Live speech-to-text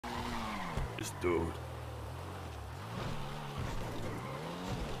This dude.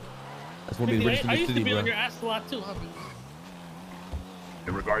 That's one of the richest in I the used city, to be bro. on your ass a lot too, hubby.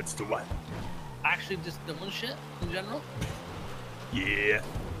 In regards to what? Actually, just doing shit in general. Yeah.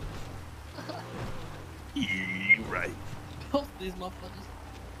 Yeah, right. Both these motherfuckers.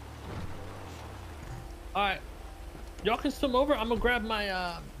 All right, y'all can swim over. I'm gonna grab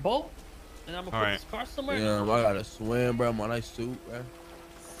my boat, and I'm gonna put this car somewhere. Yeah, I gotta swim, bro. My nice suit, bro.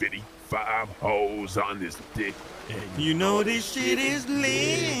 55 hoes on this dick. You know this shit is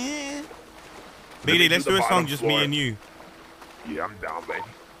lit. Baby, let's do a song, just me and you. Yeah, I'm down, baby.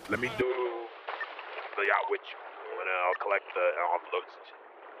 Let me do the yacht with you. And I'll collect the envelopes.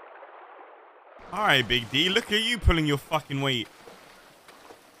 All right, Big D. Look at you pulling your fucking weight.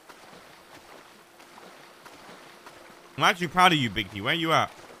 I'm actually proud of you, Big D. Where you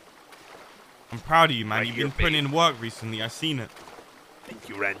at? I'm proud of you, man. Right You've here, been putting in work recently. I've seen it. Thank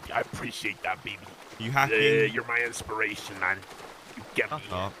you, Randy. I appreciate that, baby. You hacking? Yeah, you're my inspiration, man. You get me.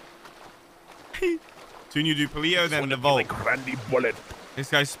 Soon you do Palio, then the Volt. Like Randy Bullet. This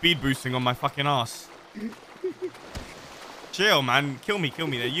guy's speed boosting on my fucking ass. Chill, man. Kill me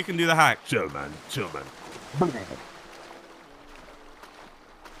there. You can do the hack. Chill, man. Chill, man.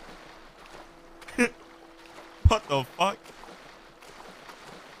 What the fuck?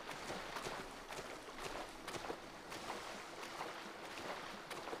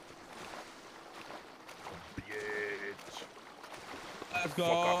 Let's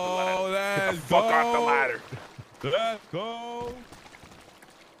go. Let's go. Fuck off the ladder. Let's go.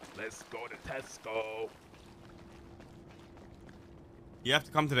 Let's go to Tesco. You have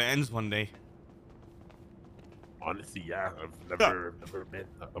to come to the ends one day. Honestly, yeah. I've never been.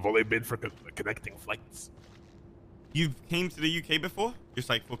 I've only been for connecting flights. You've came to the UK before? Just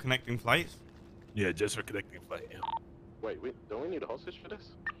like for connecting flights? Yeah, just for connecting flight. Yeah. Wait, don't we need a hostage for this?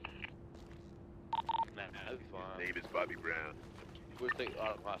 Nah, that'd be fine. Name is Bobby Brown. We'll take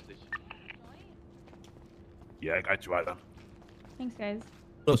hostage. Yeah, I got you, Adam. Thanks, guys.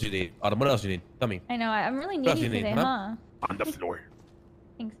 What else you need? Adam, what else you need? Tell me. I know, I'm really What else needy you need, today, huh? huh? On the floor.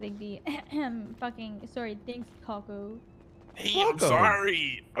 Thanks, Big D. Fucking, sorry, thanks, Coco. Hey, Welcome. I'm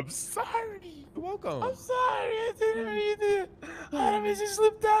sorry. I'm sorry. You're welcome. I'm sorry. I didn't mean to. I just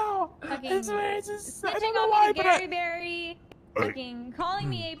slipped out. Fucking I swear, it's just. I snitching don't know on why, me, but Gary Berry. Fucking calling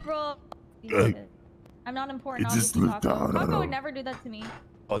me April. I'm not important. It I'll just just slipped Coco. out, Coco would never do that to me.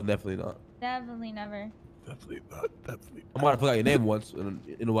 Oh, definitely not. Definitely never. Definitely not. Definitely. I might have forgot your name once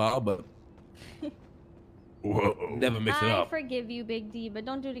in a while, but Whoa. never mix it I up. forgive you, Big D, but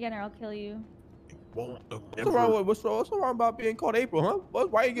don't do it again or I'll kill you. Won't What's wrong about being called April, huh?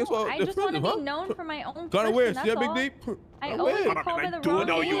 Why you get so I just want to defensive, be known for my own Kind of person, weird. that's See that, all. Big D? I always weird. call by I the do wrong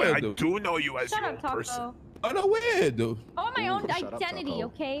know you. name. I do know you as Shut your up, own Taco. person. I know weird, dude. I want my own Shut up, identity, Taco.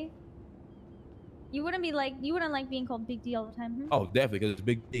 okay? You wouldn't like being called Big D all the time, hmm? Oh, definitely, because it's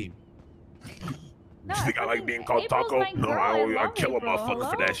Big D. No, You think I like fucking being called April's Taco? my No, girl. I love kill a April. motherfucker for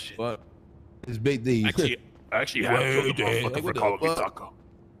Hello? that shit. But it's Big D. I actually have killed a Wait, motherfucker for what the calling me fuck? Taco.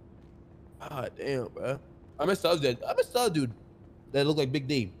 God damn, bro. I miss the other dude that looked like Big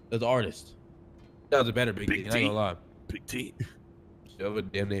D as an artist. That was a better Big D. I ain't gonna lie. Big T. Whatever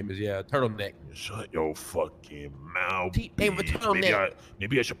damn name is, yeah, turtleneck. Shut your fucking mouth. Name a turtleneck.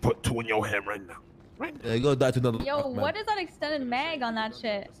 Maybe I should put 2 in your head right now. Yeah, go die to another. Yo, what is that extended mag on that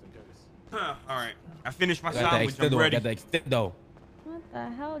shit? All right. I finished my Got that sandwich. I'm extendo. ready. Got that extendo. What the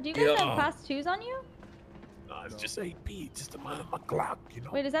hell? Do you guys Yeah. have class 2s on you? No, it's just AP. It's just my Glock, you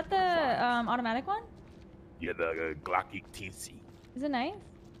know. Wait, is that the automatic one? Yeah, the Glock 18C. Is it nice?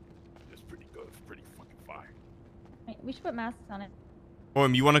 It's pretty good. It's pretty fucking fire. Wait, we should put masks on it.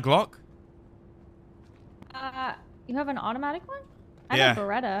 You want a Glock? You have an automatic one? I Yeah. have a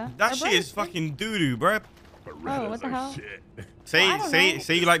Beretta. That Our shit is Berettas- fucking doo-doo, bro. Oh, what the hell? Shit. Say Well, I don't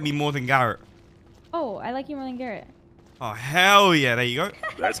know. you like me more than Garrett. Oh, I like you more than Garrett. Oh, hell yeah. There you go.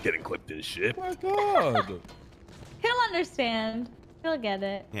 That's getting clipped in shit. Oh my god. He'll understand. He'll get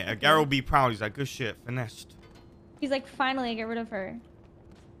it. Yeah, Garrett will be proud. He's like, good shit. Finessed. He's like, finally, I get rid of her.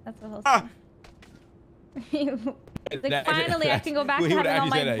 That's what he'll Ah. say. He's like, finally, I can go back to He would having all actually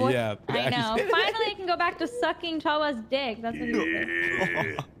my say that, voice. yeah. He I actually know. say that. Finally, I can go back to sucking Chawa's dick. That's what he said.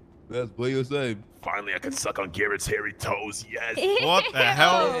 Yeah. That's what you say. Finally, I can suck on Garrett's hairy toes. Yes. What the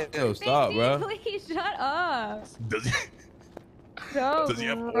hell? Yo, stop, bro. Please shut up. Does he, So does he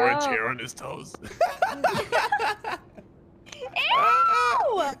have orange gross. hair on his toes?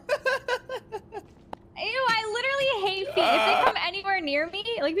 Ew! Ew, I literally hate feet. If they come anywhere near me,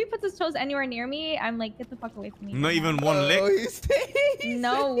 Like, if he puts his toes anywhere near me, I'm like, get the fuck away from me. Not right even now. one lick.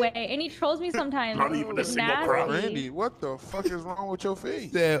 No way. And he trolls me sometimes. Not even a single Nasty. crack. Randy, what the fuck is wrong with your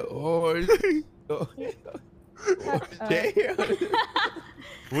face? That orange. Damn.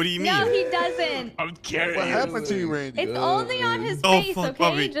 What do you mean? No, he doesn't. I'm carrying. What happened to you, Randy? It's only on his Oh, face, fuck, okay?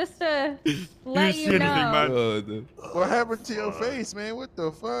 Bobby. Just to You let see you anything, know. man? What happened to your face, man? What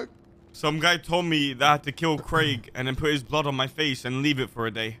the fuck? Some guy told me that I had to kill Craig and then put his blood on my face and leave it for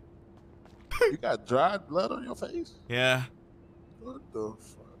a day. You got dried blood on your face? Yeah. What the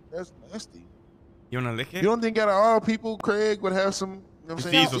fuck? That's nasty. You wanna lick You it? don't think out of all people, Craig would have some, you know what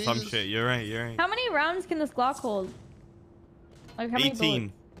I'm saying? Disease or some diseases? shit. You're right. You're right. How many rounds can this Glock hold? Like, how many 18.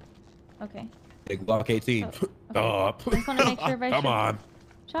 bullets? Okay. Big Glock 18. Okay. Stop. I just want to make sure if I Come should... on.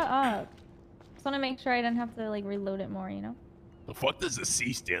 Shut up. Just want to make sure I didn't have to, like, reload it more, you know? The fuck does the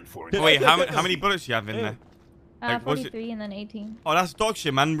C stand for? Wait, how many bullets you have in there? Like, what's it- 43 and then 18. Oh, that's dog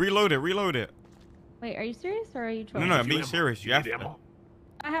shit, man. Reload it. Reload it. Wait, are you serious or are you No, trolling? no, You I'm being ammo. serious. You have need to. ammo.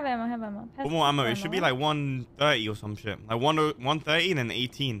 I have ammo, I have ammo. Pass One more ammo. the It should be like 130 or some shit. Like 130 and then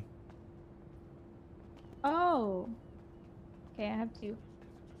 18. Oh. Okay, I have 2.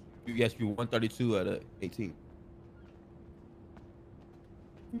 You guys be 132 out of 18.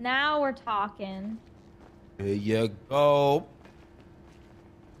 Now we're talking. There you go.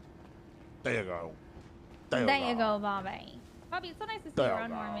 There you go. There you go, Bobby. Bobby, it's so nice to see you There you around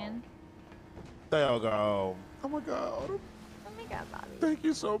go. more, man. There you go. Oh my God, Autumn. Oh my god, Bobby. Thank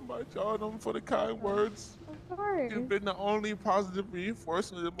you so much, Autumn, for the kind words. Of course. You've been the only positive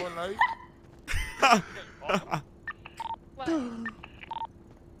reinforcement in my life. What?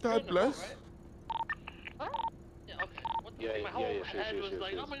 God bless. What? Yeah, okay. What the Yeah, my yeah, whole yeah, sure, head sure, was sure,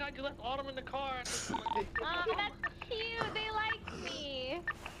 like, sure. oh my god, you left Autumn in the car. And just like, Oh, that's cute. They like me.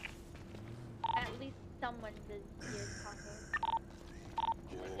 At least someone does here, Taco.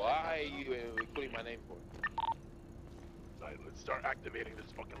 Why are you including my name for? Alright, let's start activating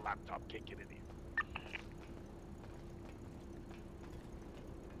this fucking laptop. Can't get in here.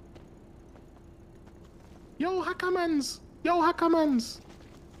 Yo, Hackamans! Yo, Hackamans!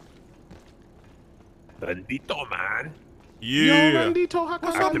 Bandito, man. Yo, Yeah. Bandito,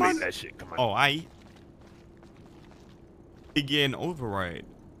 Activate Hackamans! that shit. Come on. Oh, I. Begin override.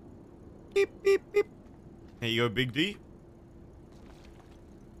 Beep, beep, beep. Here you go, Big D.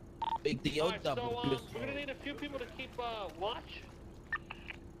 Big D alright, so double. we're gonna need a few people to keep watch.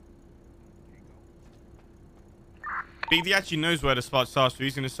 Big D actually knows where the spots are, so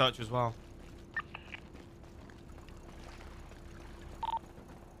he's gonna search as well.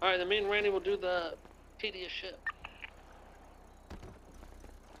 Alright, then me and Randy will do the tedious shit.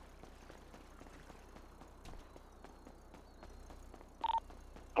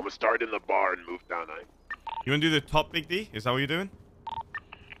 I'm gonna start in the bar and move down. You wanna do the top, Big D? Is that what you're doing?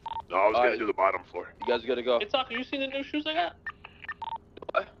 No, I was gonna Alright. do the bottom floor. You guys gotta go. Hey, Taco, you seen the new shoes I got?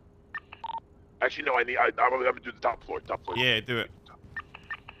 What? Actually, no. I'm gonna do the top floor. Top floor. Yeah, do it.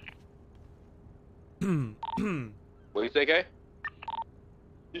 What you say, Kay?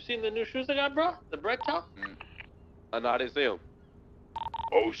 You seen the new shoes I got, bro? The bread top? No, I didn't see him.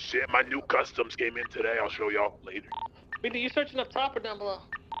 Oh shit! My new customs came in today. I'll show y'all later. BD, you searching up top or down below?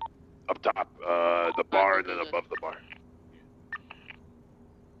 Up top, the bar, and then above the bar.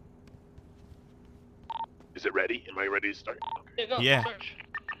 Is it ready? Am I ready to start? Yeah, go. Yeah. Search.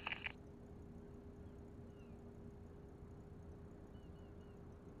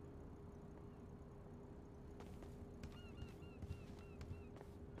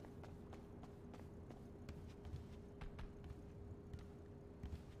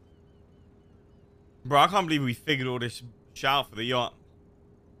 Bro, I can't believe we figured all this shit out for the yacht.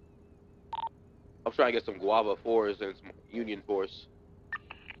 I'm trying to get some Guava 4s and some Union 4s.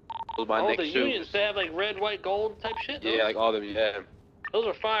 Those are my Oh, next the shoes. unions, they have like red, white, gold type shit? Yeah, like all them, yeah. Those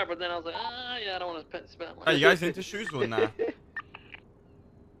are fire, but then I was like, yeah, I don't want to spend Hey, money. you guys into shoes or nah?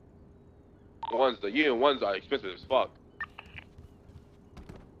 The Union ones are expensive as fuck.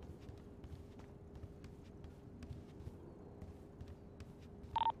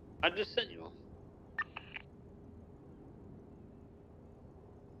 I just sent you them.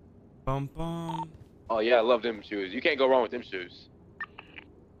 Bum bum. Oh yeah, I love them shoes. You can't go wrong with them shoes.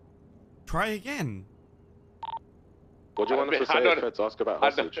 Try again. What do you want us to I say know if Feds ask about I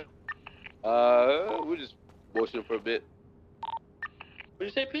know- hostage? We're just bullshitting for a bit. What'd you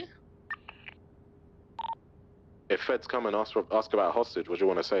say, P? If Feds come and ask about hostage, what do you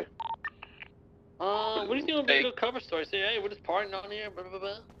want to say? What do you think would be a Hey. good cover story? Say, hey, we're just partying on here, blah, blah,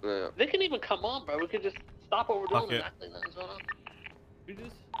 blah. Yeah. They can even come on, bro. We could just stop what we're doing Fuck and it. act like nothing's going on.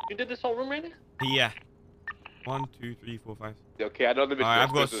 You did this whole room, Randy? Yeah. 1, 2, 3, 4, 5. Okay, I know the. All right,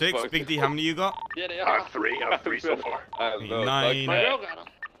 I've got 6. Big D, how many you got? Yeah, they I are. have 3. I have 3 so far. I Eight, love 9. My girl got them.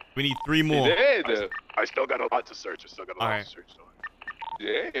 We need 3 more. Damn. I still got a lot to search. Alright. So.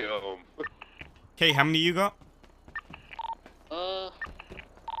 Damn. Okay, how many you got? 2.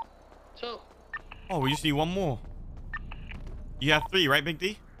 Oh, we just need 1 more. You have 3, right, Big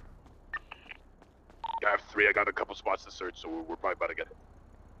D? Yeah, I have 3. I got a couple spots to search, so we're probably about to get it.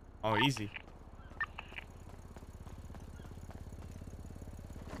 Oh, easy.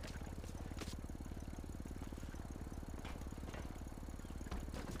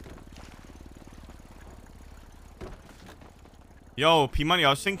 Yo, P Money, I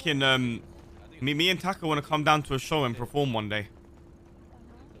was thinking, me and Taka want to come down to a show and perform one day.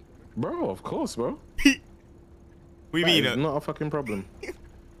 Bro, of course, bro. We That mean is it. not a fucking problem.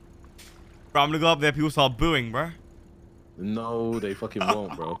 Bro, I'm gonna go up there, people start booing, bro. No, they fucking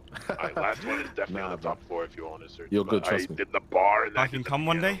won't, bro. Alright, last one is definitely Nah, on the top 4 if you want to search. You're But good, trust I me. did the bar and I I can did the come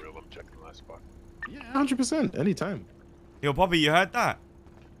one piano day? room. I'm checking the last spot. Yeah, 100%. Anytime. Yo, Bobby, you heard that?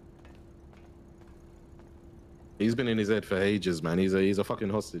 He's been in his head for ages, man. He's a fucking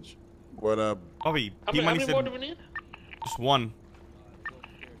hostage. What up? Bobby, How P many, Money how many more said do we need? just 1.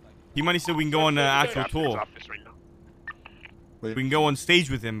 P Money said we can go on an actual Captain's tour. office right now. We can go on stage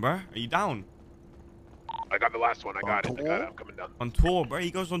with him, bro. Are you down? I got the last one. I got it. tour? I'm coming down. On tour, bro.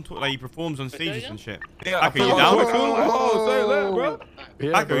 He goes on tour, like he performs on stages and shit. Yeah, Taka, you feel down? like- Oh, say that, bro.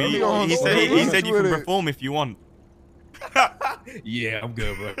 Yeah, Taka, bro. he said you can with it. perform if you want. Yeah, I'm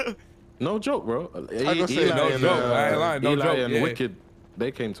good, bro. No joke, bro. gonna say Eli no and, joke. I ain't lying, no Eli joke, and yeah. Wicked,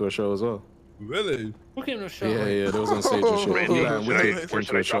 they came to a show as well. Really? Who came to the show? Yeah, yeah, they was on stage and shit. Randy, Eli and should I- Wicked where came should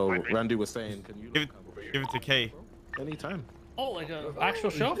to I a drop show. my drink? Randy was saying, "Can you Give it, give it to K. anytime?" Oh, like an actual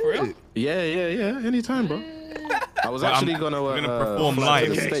show for real? Yeah, yeah, yeah, anytime, bro. I was Well, actually I'm gonna perform fly to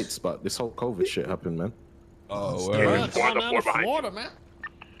the live. States, but this whole COVID shit happened, man. Oh, Yeah. well. Come on the down floor to behind Florida, man.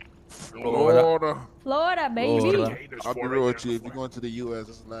 Florida. Florida, baby. Florida. Hey, there's I'll be 4 real right with there you. on If the you're going to the U.S.,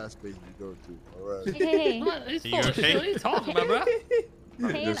 that's the last place you go to. All right. Hey, What? He's You full of okay? shit. What are you talking about, bro?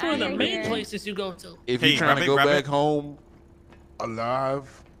 hey, Just One of the I'm main here. places you go to. If Hey, you're trying grab to it, go grab back it. home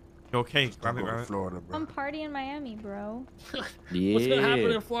alive, You okay? Grab it, go to grab it. Florida, bro. I'm partying in Miami, bro. Yeah. What's gonna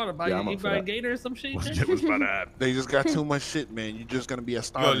happen in Florida? Yeah, I'm You up for buy a that. gator or some shit? What was about to happen? They just got too much shit, man. You're just gonna be got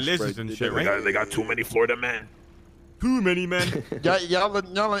astonished. lizards bro. and shit, They right? got too many Florida men. Too many men.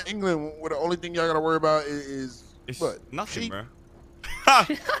 Y'all in England, where the only thing y'all gotta worry about is It's what? nothing, Sheep. bro. That's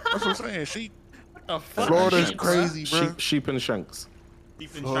what I'm saying. Sheep. What the fuck? Florida's Shit, crazy, bro. Sheep and shanks.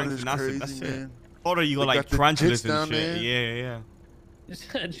 Deep in Florida's Shanks and acid, crazy, that's it. man. Florida, you got They like got the tarantulas jits down and shit. there. Yeah,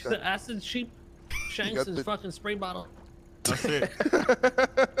 yeah. Just an acid sheep, shanks got and the- fucking spray bottle. That's it.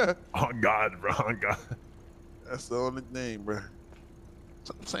 Oh God, bro. Oh God. That's the only thing, bro.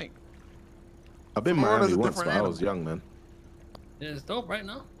 So I'm saying. I've been Florida's Miami a once, but different I was young, man. Yeah, it's dope right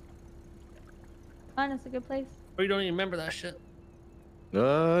now. Fun, it's a good place. Or you don't even remember that shit.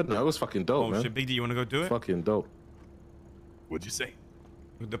 No, it was fucking dope, Oh man. shit, Big D, you wanna go do it? Fucking dope. What'd you say?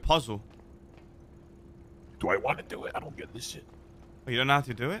 With the puzzle. Do I want to do it? I don't get this shit. Oh, you don't know how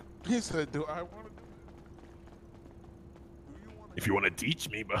to do it? He said, "Do I want to do it? Do you want If you want to teach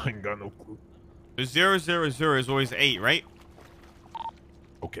me, but I ain't got no clue. The 0, 0, 0 is always 8, right?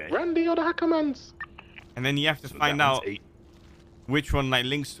 Okay. Randy or the Hackermans. And then you have to So find that one's out 8. which one like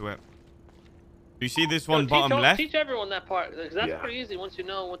links to it. You see this one Yo, bottom left? Teach everyone that part, because that's Yeah. pretty easy once you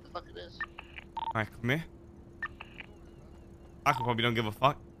know what the fuck it is. Alright, come here. I probably don't give a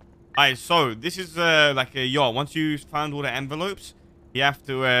fuck. Alright, so this is like a yacht. Once you found all the envelopes, you have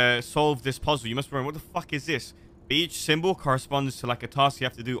to solve this puzzle. You must remember, what the fuck is this? Each symbol corresponds to like a task you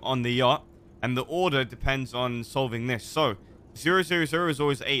have to do on the yacht. And the order depends on solving this. So, 0, 0, 0 is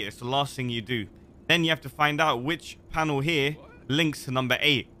always 8. It's the last thing you do. Then you have to find out which panel here links to number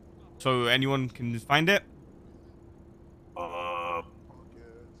 8. So, anyone can find it?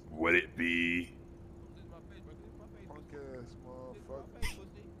 Would it be? punk ass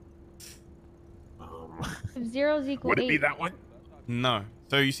motherfucker? If zero's equal Would it be 8. that one? No.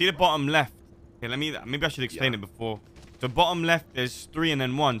 So you see the bottom left. Okay, maybe I should explain it before. So bottom left there's 3 and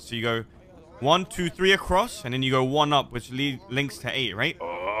then 1. So you go 1, 2, 3 across, and then you go 1 up, which links to 8, right?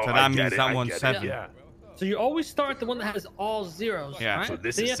 Oh, So I that get means it, that I one's get it, 7. Yeah. So you always start the one that has all zeros, Yeah. right? So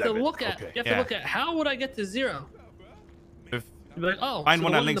this then is you have 7. to look at Okay. you have Yeah. to look at how would I get to 0? If You'd be like, oh, Find so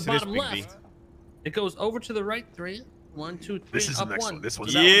one the that in links the to this, bottom Big D. left. It goes over to the right 3. 1, 2, 3, This is the up next 1. one. This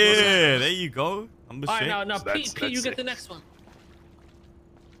one's So that one goes up. yeah, there you go. Number All right, 6. now So Pete, that's you get the 6. next one.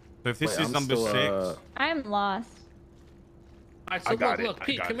 So if this Wait, is I'm number still, 6, I'm lost. All right, I so got it, look, I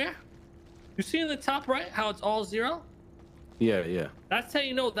Pete, got come it. here. You see in the top right how it's all 0? Yeah, yeah. That's how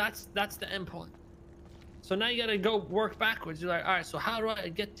you know that's the end point. So now you gotta go work backwards. You're like, all right, so how do I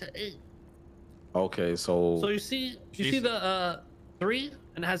get to 8? Okay, so So you see the 3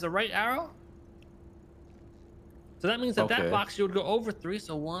 and it has a right arrow. So that means that that Okay. box you would go over 3.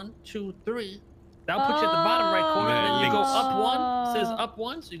 So 1, 2, 3. That'll put you at the bottom right corner, and then you go up 1. It says up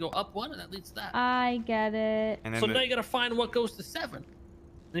 1, so you go up 1, and that leads to that. I get it. And then So now you gotta find what goes to 7.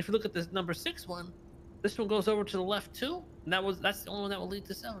 And if you look at this number 6 one, this one goes over to the left too, and that's the only one that will lead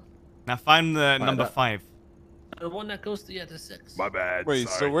to 7. now find the number that- 5. The one that goes to to 6. My bad. Wait,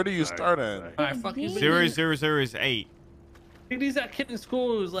 sorry, so where do you sorry, start sorry. at? All right, fuck you. 0, 0, 0 is 8. He's that kid in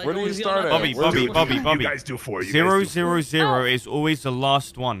school who's like, Where do you always start yelling at? Bobby, Where Bobby, do you- Bobby, You Bobby. guys do 4. 0, 0, 0 is always the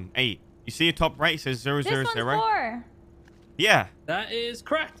last one. 8. You see the top right? It says 0, This 0, one's 0. 4. Yeah. That is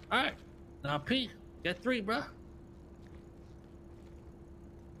correct. All right. Now P, get 3, bro.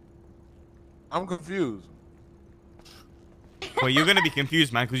 I'm confused. Well, you're gonna be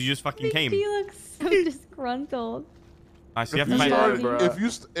confused, man, because you just fucking came. He looks so disgruntled. Alright, so you If have to you, find.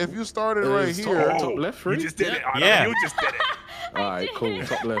 started, if you started right It's here, top left, You free. just did it. I know Yeah. You just did it. All right, cool.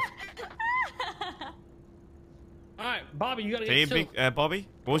 Top left. All right, Bobby, you gotta Say, get 2. big, Bobby.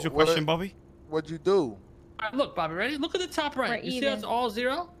 What was your What- question, Bobby? what'd you do? All right, look, Bobby, ready? Look at the top right. We're You see even. that's all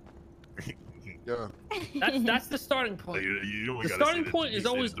 0? Yeah. That's the starting point. You only The gotta starting say point you is said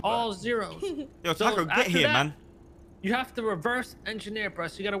always the all best. zeros. Yo, So Taco, get after here, that- man. You have to reverse engineer, bro.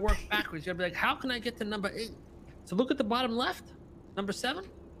 So you got to work backwards. You got to be like, how can I get to number 8? So look at the bottom left, number 7.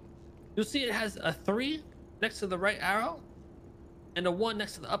 You'll see it has a 3 next to the right arrow and a 1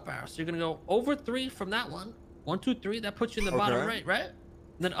 next to the up arrow. So you're going to go over 3 from that one. 1, 2, 3. That puts you in the bottom Okay. right, right? And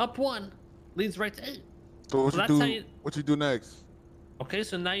then up 1 leads right to 8. So what So you that's do? how you- What you do next? Okay,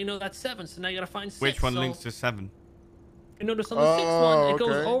 so now you know that's 7. So now you got to find 6. Which one so links to 7? you notice on the 6th one, it goes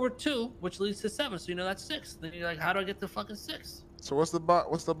okay. over 2, which leads to 7. So you know that's 6. Then you're like, how do I get to fucking 6? So what's the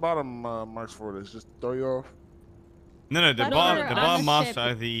bottom marks for this? Just throw you off. No, the That's bottom, for the on bottom the marks ship.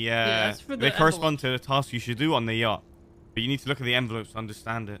 are the, that's for they the correspond to the task you should do on the yacht. But you need to look at the envelopes to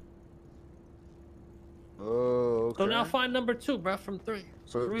understand it. Oh, okay. So now find number 2, bro, from 3.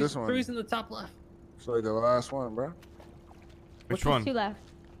 So Three's, this one. 3's in the top left. So the last one, bro. Which There's one? 2 left.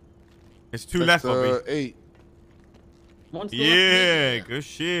 It's 2 left, Bobby. 8. One's the Yeah, left, good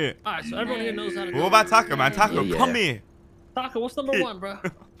shit. All right, so everyone here knows how to do What it. about Taco, man? Taco, Yeah. come here. Taco, what's number 1, bro?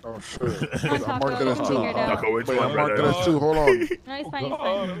 Oh shit. Come on, I marked it Taco. as You 2. figure it out. Taco, which Wait, one, I marked it brother? as 2. Hold on. No, it's fine. It's fine.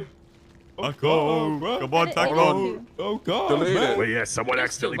 Taco, come on, It- Taco. it- Oh God, Delete man. it. Wait, yeah, someone Yes,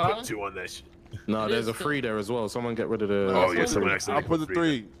 accidentally Bob. put 2 on this. No, It there's a is 3 there as well. Someone get rid of the. Oh, yeah, that's someone what- accidentally I put the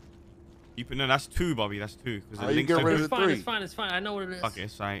 3. Keep it, no, that's 2, Bobby. That's 2. Because How it you links get to rid It's of the fine, 3? it's fine, it's fine. I know what it is. Okay,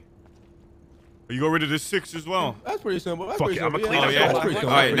 it's right. Oh, you got rid of the 6 as well. That's pretty simple. That's Fuck pretty it, I'ma simple. clean Oh, up yeah. that That's pretty whole- simple.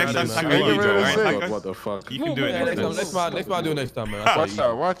 Alright, next That's time, pretty Taco, Hey, you get do it, rid of right, the Taco? six. What the fuck? You can do it Yeah, next time. next time I'll do it next time, man. Watch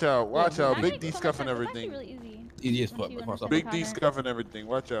out, watch out, watch out. Actually, Big D so scuffing that's actually everything. really easy. Easy as Once fuck. you That's understand my Big the D pattern. scuffing everything.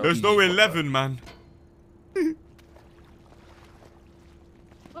 Watch out. There's no 11, man.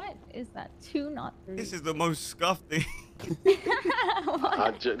 What is that? 2, not 3. This is the most scuffed thing.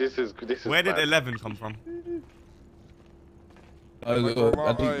 What? This is Where did bad. 11 come from? I'm not gonna lie,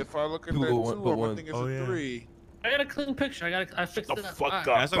 I think if I look at that Google 2, put I'm gonna one. think it's Oh, a yeah. 3. I got a clean picture. I fixed Shut it the up. fuck Alright.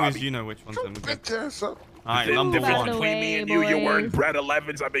 up. As long as Bobby. you know which one's them. Good. Bitch ass up. Alright, The number difference By the 1. between me and you, you way, weren't boys. bred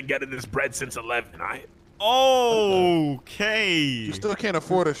 11s. I've been getting this bread since 11. Okay. You still can't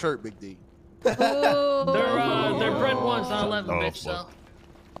afford a shirt, Big D. They're bread ones, not 11, Oh, bitch. So fuck.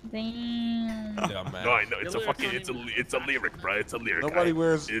 Damn. Yeah, man. No, I know it's a Your fucking lyrics don't it's a lyric, bro. It's a lyric. Nobody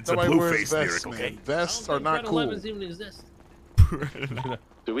wears. It's a Nobody wears Blueface vests, lyric, man. okay? Vests I are don't think not cool. bread 11s even exist.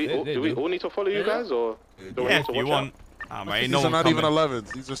 Do we They do we do. all need to follow you Yeah. guys or do we Yeah, need if to you watch want. Ah, man, ain't These no are one not even coming.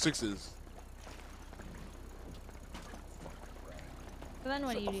 11s. These are 6s. So then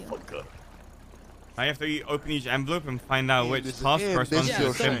what do you do? Fuck up. I have to open each envelope and find out Yeah, which this is- task yeah, corresponds this to the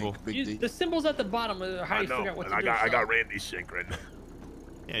is symbol. shank, Big You, D. the symbols at the bottom are how I you know, figure out what and to do. I so. got Randy's shank right now.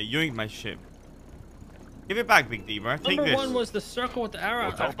 Yeah, you ain't my shit. Give it back, Big D, bro. Take Number this. 1 was the circle with the arrow.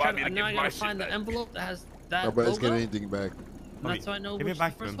 Well, tell I've tried, Bobby to now I give my gotta shit find the back. envelope that has that Nobody's logo. getting anything back. And that's how I know Give it which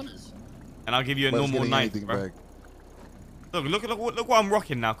back the to first him. one is. And I'll give you a Nobody's normal getting knife, anything bro. Look what I'm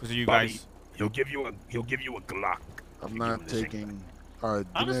rocking now because of you Bobby, guys. he'll give you a Glock. I'm You not give him the shank. taking. Alright,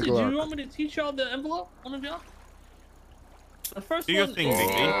 give me a Honestly, do you Glock. want me to teach y'all the envelope? One of y'all? The first Do your one thing, is, Big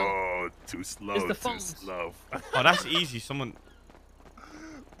D. Oh, too slow, It's the too phones. slow. Oh, that's easy. Someone.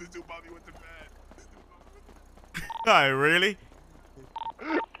 This dude Bobby went to bed. Oh, really?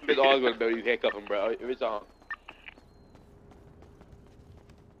 Big argument about you hiccuping, bro. If it's on.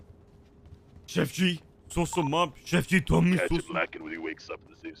 Chef G, sauce him up. Chef G, told me Catch sauce him him. lacking when he wakes up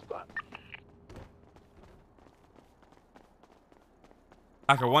in the same spot.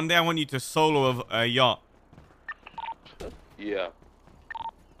 Okay, one day I want you to solo a yacht Yeah.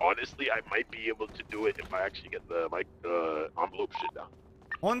 Honestly, I might be able to do it if I actually get the envelope shit down.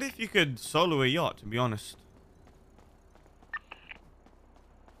 I wonder if you could solo a yacht, to be honest.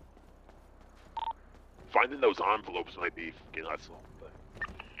 Finding those envelopes might be fucking hustle.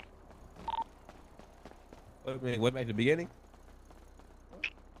 What back to the beginning?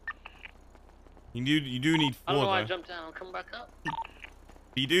 You do need I don't know 4 why I though. jumped down. Come back up.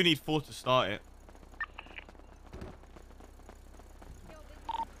 You do need 4 to start it.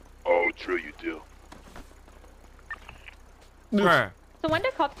 Oh, true, you do. Bruh. So when do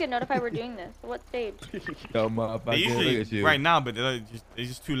cops get notified we're doing this? What stage? Yo, motherfucker, They look at usually you. right now, but they're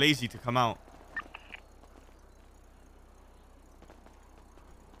just too lazy to come out.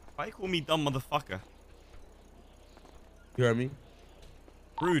 Why you call me dumb motherfucker? You heard me?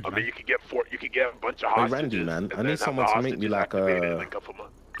 Rude, I man. mean, you could get a bunch of Hey, hostages. Randy, man, and I then need have someone the to make me hostages like activated in a like a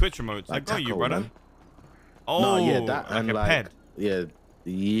month. Twitch remotes. I like got you, tackle, brother. man. Oh, No, yeah, that like and a like ped.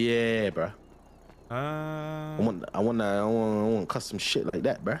 yeah, bruh. I want custom shit like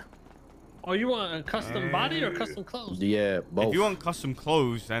that, bruh. Oh, you want a custom body or custom clothes? Yeah, both. If you want custom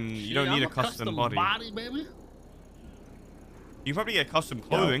clothes, then you don't Shit, need I'm a custom body. baby. You probably get custom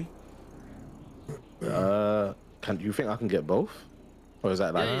clothing. Can you think I can get both, or is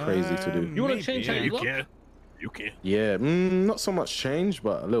that like Yeah, crazy to do? You want to Maybe, change yeah. how you You look? can. You can. Yeah, not so much change,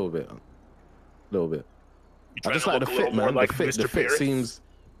 but a little bit, You I trying just to like look the a little fit, more man. like the Mr. fit Paris?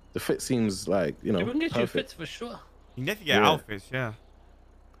 seems like Yeah, we can get you perfect. fits for sure. You can definitely get Yeah. outfits, yeah.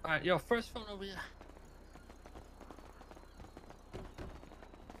 All right, yo, first phone over here.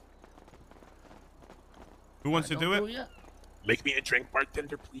 Who wants to do it? Yet. Make me a drink,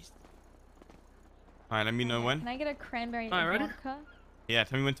 bartender, please. All right, let me know when. Can I get a cranberry Alright, ready? vodka? Yeah,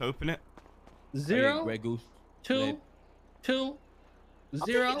 tell me when to open it. 0, Red Goose. 2, 2, I'll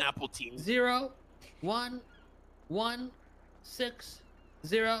 0, take an apple team. 0, 1, 1, 6,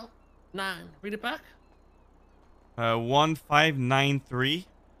 0, 9. Read it back. 1593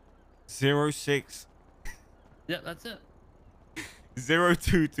 06 Yeah, that's it.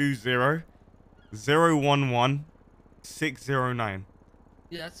 0220 011 609.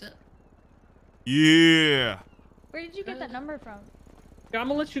 Yeah, that's it. Yeah. Where did you get that number from? Yeah, I'm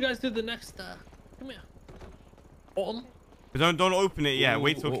gonna let you guys do the next. Come here. Alton, But don't open it yet.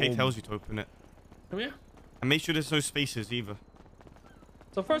 Wait till Kay Oh. tells you to open it. come here. And make sure there's no spaces either.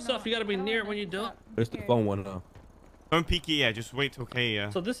 So first No, off, you gotta be I don't near it wanna when you mess do it. up. It's the Here. phone one, though. Don't peek it yet. Just wait till Kay.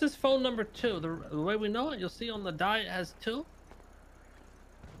 So this is phone number 2. The way we know it, you'll see on the die it has 2.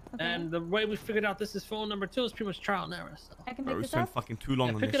 Okay. And the way we figured out this is phone number 2 is pretty much trial and error. So. I can Bro, pick we this spent up? fucking too long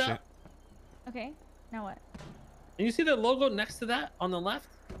Yeah, on pick this it shit. up. Okay. Now what? And you see the logo next to that on the left?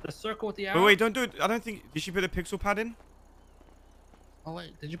 The circle with the arrow? Wait, don't do it. I don't think. Did she put a pixel pad in? Oh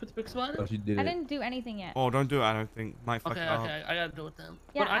wait, did you put the pixel on Oh, it? she did I it. didn't do anything yet. Oh, don't do it. I don't think. Might fuck Okay, it up. okay, I gotta do it then.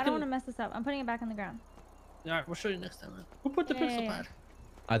 Yeah, But I can... don't want to mess this up. I'm putting it back on the ground. Alright, we'll show you next time. Man. Who put the pixel Yeah. pad?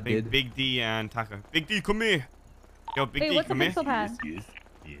 I did. Big D and Taka. Big D, come here. Yo, Big Wait, D, what's the come here. pixel pad? Yes,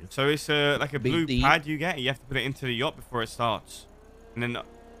 yes. So it's like a Big blue D. pad you get. You have to put it into the yacht before it starts, and then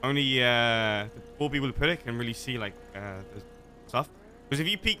only the 4 people who put it can really see like the stuff. Because if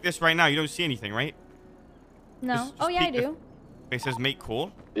you peek this right now, you don't see anything, right? No. Just Oh yeah, I peek the- do. It says make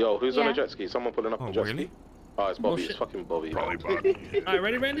call. Yo, who's on Yeah. a jet ski? Someone pulling up Oh, a jet really? ski. Oh, it's Bobby. shit. It's fucking Bobby. Probably Bobby. Alright,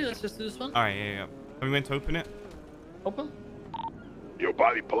 ready, Randy? Let's just do this one. All right, yeah. Tell me when to open it. Open. Yo,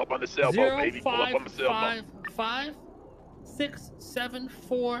 Bobby, pull up on the sailboat, 0, baby. Pull up 5, on the sailboat. 5, 5, 6, 7,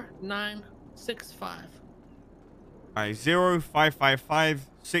 4, 9, 6, 5. All right, 0555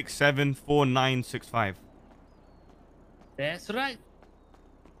 674965. That's right.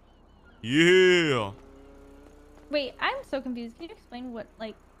 Yeah. Wait, I'm so confused. Can you explain what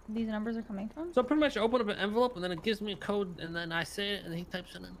like these numbers are coming from? So pretty much I open up an envelope and then it gives me a code and then I say it and he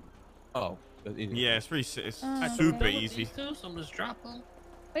types it in. Oh, that's easy. Yeah, it's pretty. It's Oh, super okay. easy. These two, so I'm just drop them.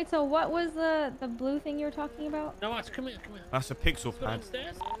 Wait, so what was the blue thing you were talking about? Now watch, come here, come here. That's a pixel Let's go pad.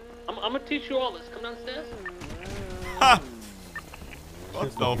 downstairs. I'm gonna teach you all this. Come downstairs. Ha! What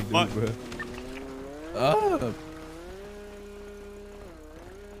Shit the fucking fuck? dude, bro.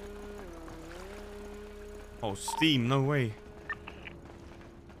 Oh, Steam, no way.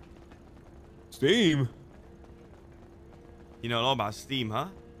 Steam. You know a lot about Steam, huh?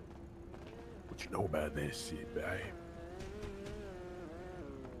 What you know about that shit, babe?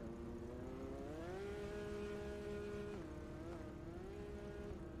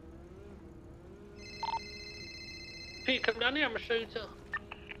 Pete, come down here. I'm gonna show you too.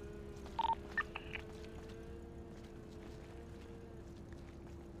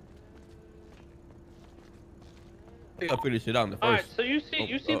 I think I'll figure this shit out in the All right, first. so you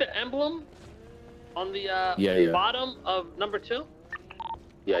see the emblem On the Yeah. bottom of number 2,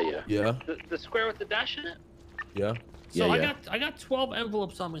 Yeah. Yeah. the square with the dash in it. Yeah. So Yeah. I got 12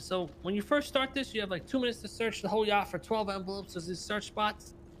 envelopes on me. So when you first start this, you have like 2 minutes to search the whole yacht for 12 envelopes. There's these search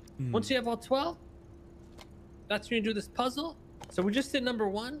spots. Once you have all 12, that's when you do this puzzle. So we just did number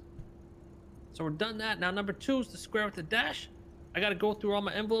 1. So we're done that. Now number 2 is the square with the dash. I got to go through all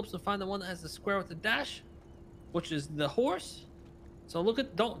my envelopes and find the one that has the square with the dash, which is the horse. So look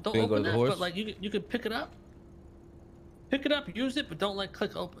at don't Gonna go open to the that, horse? but like you could pick it up, use it, but don't like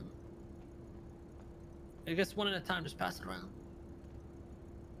click open. I guess one at a time. Just pass it around.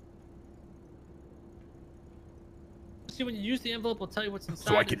 See, when you use the envelope, it'll tell you what's inside.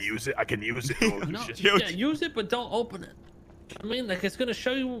 So I can use it. I can use it. Oh, No, shit. yeah, use it, but don't open it. I mean, like it's gonna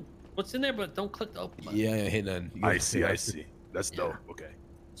show you what's in there, but don't click the open button. Yeah, hit none. I see. That's dope. Okay.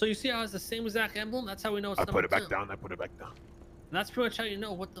 So you see how it's the same exact emblem? That's how we know it's I number put it back 2. down. I put it back down. And that's pretty much how you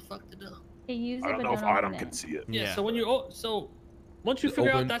know what the fuck to do. Okay, use it, I don't but know if don't Adam open can it. see it. Yeah. So when you once you The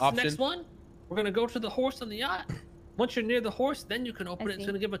figure out open that's option? the next one, we're gonna go to the horse on the yacht. Once you're near the horse, then you can open it. It's see.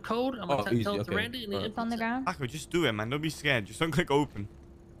 gonna give a code. I'm gonna Oh, tell easy, it to okay. Randy, and he It's on the inputs it. ground. Paco, just do it, man. Don't be scared. Just don't click open.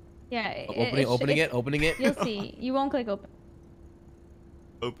 Yeah. Opening it. You'll see. You won't click open.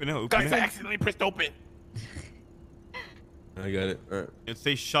 Open it. Open Guys, I it. accidentally pressed open. I got it. All right. It'd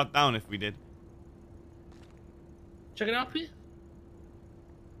say shut down if we did. Check it out, P.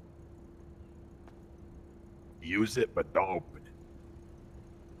 Use it, but don't open it.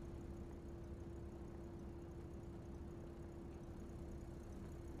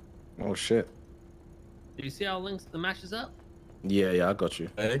 Oh shit. Do you see how links the matches up? Yeah, I got you.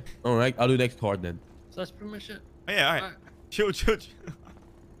 Okay. All right. I'll do next card then. So that's pretty much it. Oh, yeah, all right. Alright. Chill.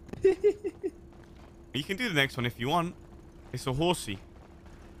 You can do the next one if you want. It's a horsey.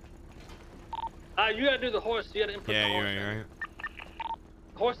 You gotta do the horse. You gotta input Yeah, the horse. you're right.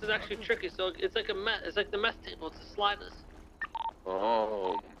 Horse is actually tricky, so it's like it's like the mess table. It's the sliders,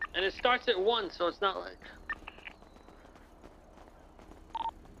 Oh. and it starts at 1, so it's not like.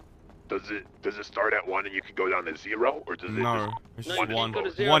 Does it start at 1 and you can go down to 0, or does it? No, it's No, just you one. can't go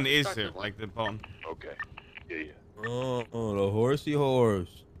to 0, One it is starts at it, 1. like the bottom. Just, okay. Yeah. Oh, the horsey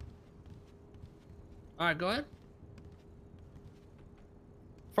horse. All right, go ahead.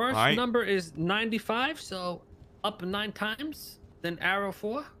 First Alright. number is 95, so up 9 times, then arrow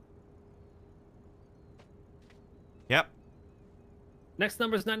 4. Yep. Next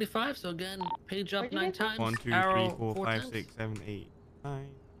number is 95, so again, page up Where'd you 9 get that? times, 1, 2, 3, arrow 4, 4 5, times. 6, 7, 8, 9.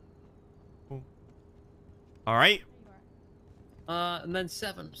 Cool. All right. And then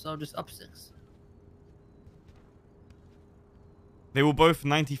 7, so just up 6. They were both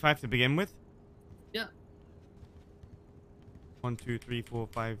 95 to begin with. Yeah. 1, 2, 3, 4,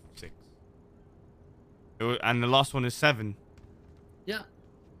 5, 6. And the last one is 7. Yeah.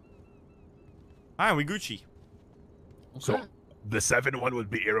 All right, we Gucci. So Okay. the 7 one would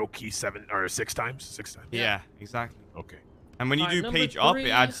be arrow key 7 or 6 times. 6 times. Yeah, exactly. Okay. And when you Alright, do number page up, 3. it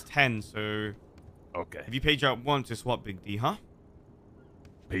adds 10. So Okay. if you page up once, it's what, Big D, huh?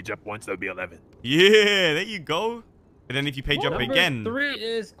 Page up once, that'd be 11. Yeah, there you go. But then if you page up Number again. 3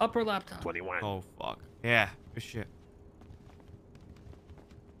 is upper laptop. 21. Oh, fuck. Yeah, good shit.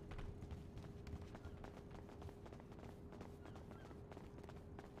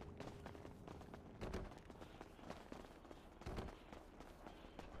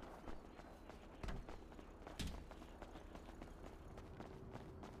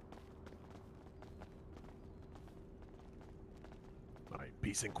 All right.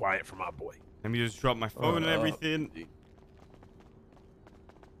 Peace and quiet for my boy. Let me just drop my phone and everything.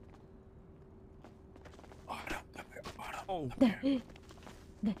 Oh,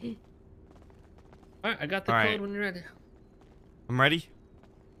 All right, I got the Alright. code when you're ready. I'm ready.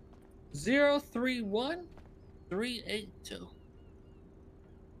 031382.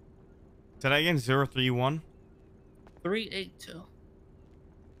 Say that again. 031. 382.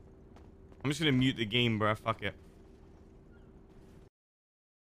 I'm just gonna mute the game, bro. Fuck it.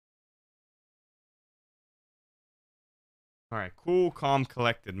 All right, cool, calm,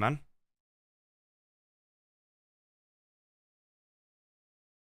 collected, man.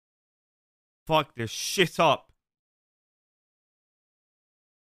 Fuck this shit up.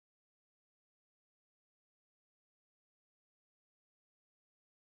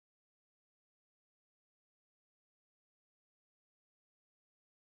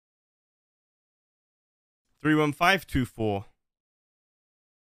 Three 1-5-2-4.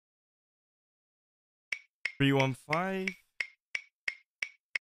 315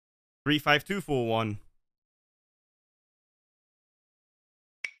 35241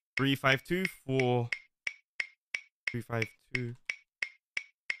 352 4 352.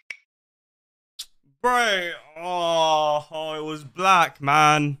 Bro, oh, it was black,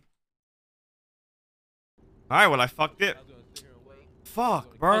 man. Alright, well, I fucked it.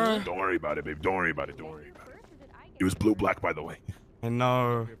 Fuck, bro. Don't worry about it, babe. Don't worry about it. Don't worry about it. It was blue black, by the way. I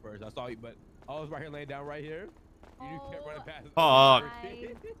know. I saw you, but I was right here laying down right here. You kept running past. Fuck.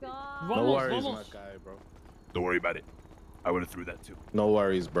 God. No Vamos, worries, vamos. my guy, bro. Don't worry about it. I would have threw that too. No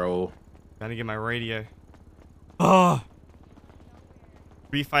worries, bro. Gotta get my radio. Oh.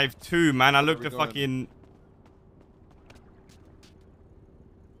 352, man. I looked at fucking.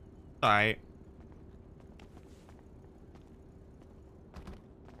 Alright.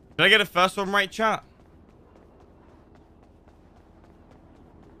 Did I get the first one right, chat?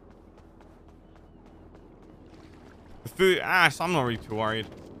 The food ass, I'm not really too worried.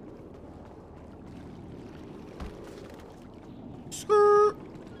 Skirt.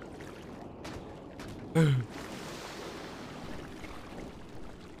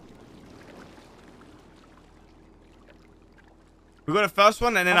 We got the first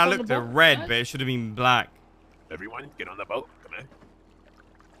one, and then I looked at red, but it should have been black. Everyone, get on the boat. Come in.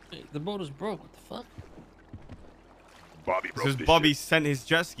 Hey, the boat is broke. What the fuck? Bobby broke Because this Bobby shit. sent his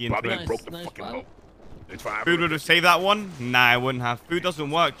jet ski into Bobby it. broke the Nice, fucking Bobby. boat. It's fine. Food would have saved that one? Nah, it wouldn't have. Food doesn't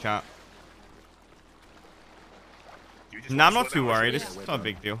work, chat. You just Nah, I'm wanna not slow too down, worried. right? It's not a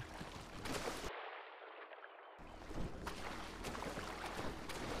big deal.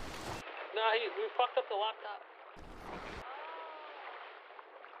 Nah, we fucked up the laptop.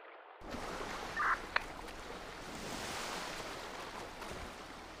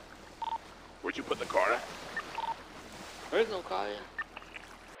 Where'd you put the car at? There's no car yet.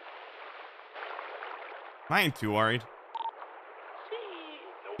 I ain't too worried.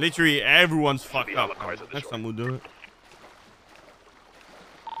 Literally, everyone's fucked all up. the cars at the Next shore. time we'll do it.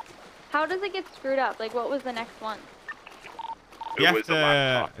 How does it get screwed up? Like, what was the next one? You have was a to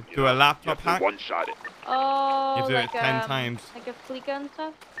laptop, you do know? a laptop You have hack. to one-shot it. Oh, You do it like 10 times. Like a Fleeka and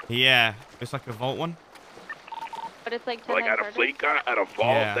stuff? Yeah, it's like a vault one. But it's like 10 Like times at a harder? Fleeka, at a vault,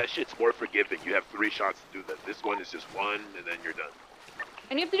 Yeah. that shit's more forgiving. You have 3 shots to do that. This one is just 1, and then you're done.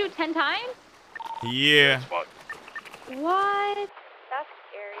 And you have to do it 10 times? Yeah. It's fucked. What? That's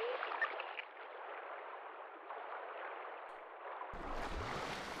scary.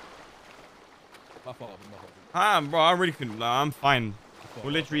 My fault. My fault. Ah, bro, I really couldn't. Nah, I'm fine.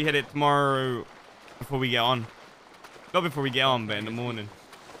 We'll literally hit it tomorrow before we get on. Not before we get on, but in the morning.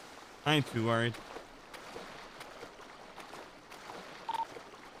 I ain't too worried.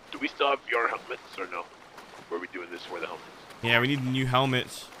 Do we still have your helmets or no? Or are we doing this for the helmets? Yeah, we need new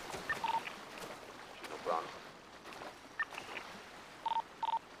helmets. No problem.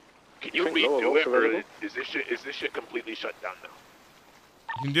 Can you Low redo volts it, or available? is this shit completely shut down now?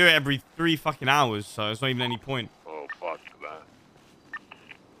 You can do it every 3 fucking hours, so it's not even any point. Oh, fuck that.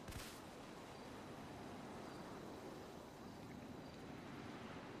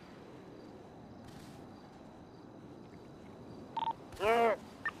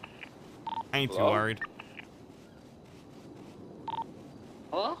 I ain't too Hello? worried.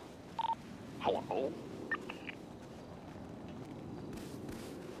 Hello? Hello?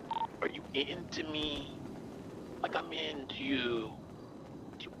 Are you into me? Like I'm into you?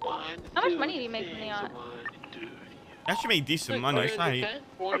 Do you want How much money do you make from the yacht? I actually make decent money. It's not.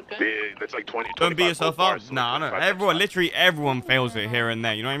 That's like 20. Don't beat 25 yourself gold up. bars, so Nah, no. 25 Everyone, extra. literally everyone fails it here and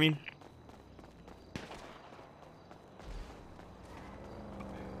there. You know what I mean?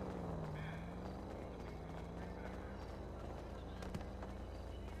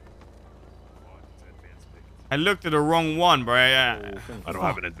 I looked at the wrong one, bro. Yeah. I don't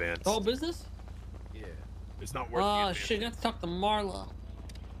have an advance. The whole business? Yeah. It's not worth Oh the shit, you have to talk to Marlo.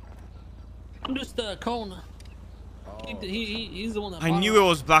 I'm just Kona. He's the one that I knew it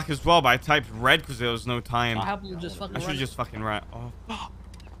was black as well, but I typed red because there was no time. I'll have him just fucking I should run it. just fucking write. Oh, fuck.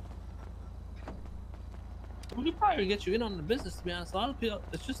 We could probably get you in on the business, to be honest. A lot of people,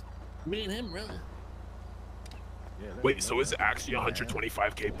 it's just me and him, really. Wait, so is it actually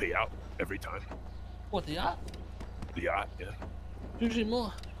 125k payout every time? What, the yacht? The yacht, yeah. Usually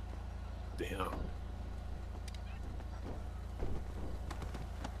more. Damn.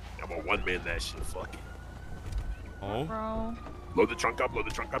 I'm a one-man that shit. Fuck it. Oh. Bro. Load the trunk up. Load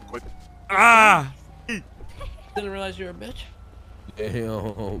the trunk up quick. Ah! Didn't realize you're a bitch.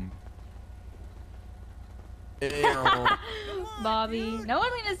 Damn. Damn. Bobby. No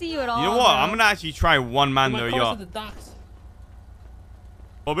one's gonna see you at all. You know what? bro. I'm gonna actually try one man You though, might cross yacht. at the docks.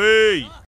 Bobby!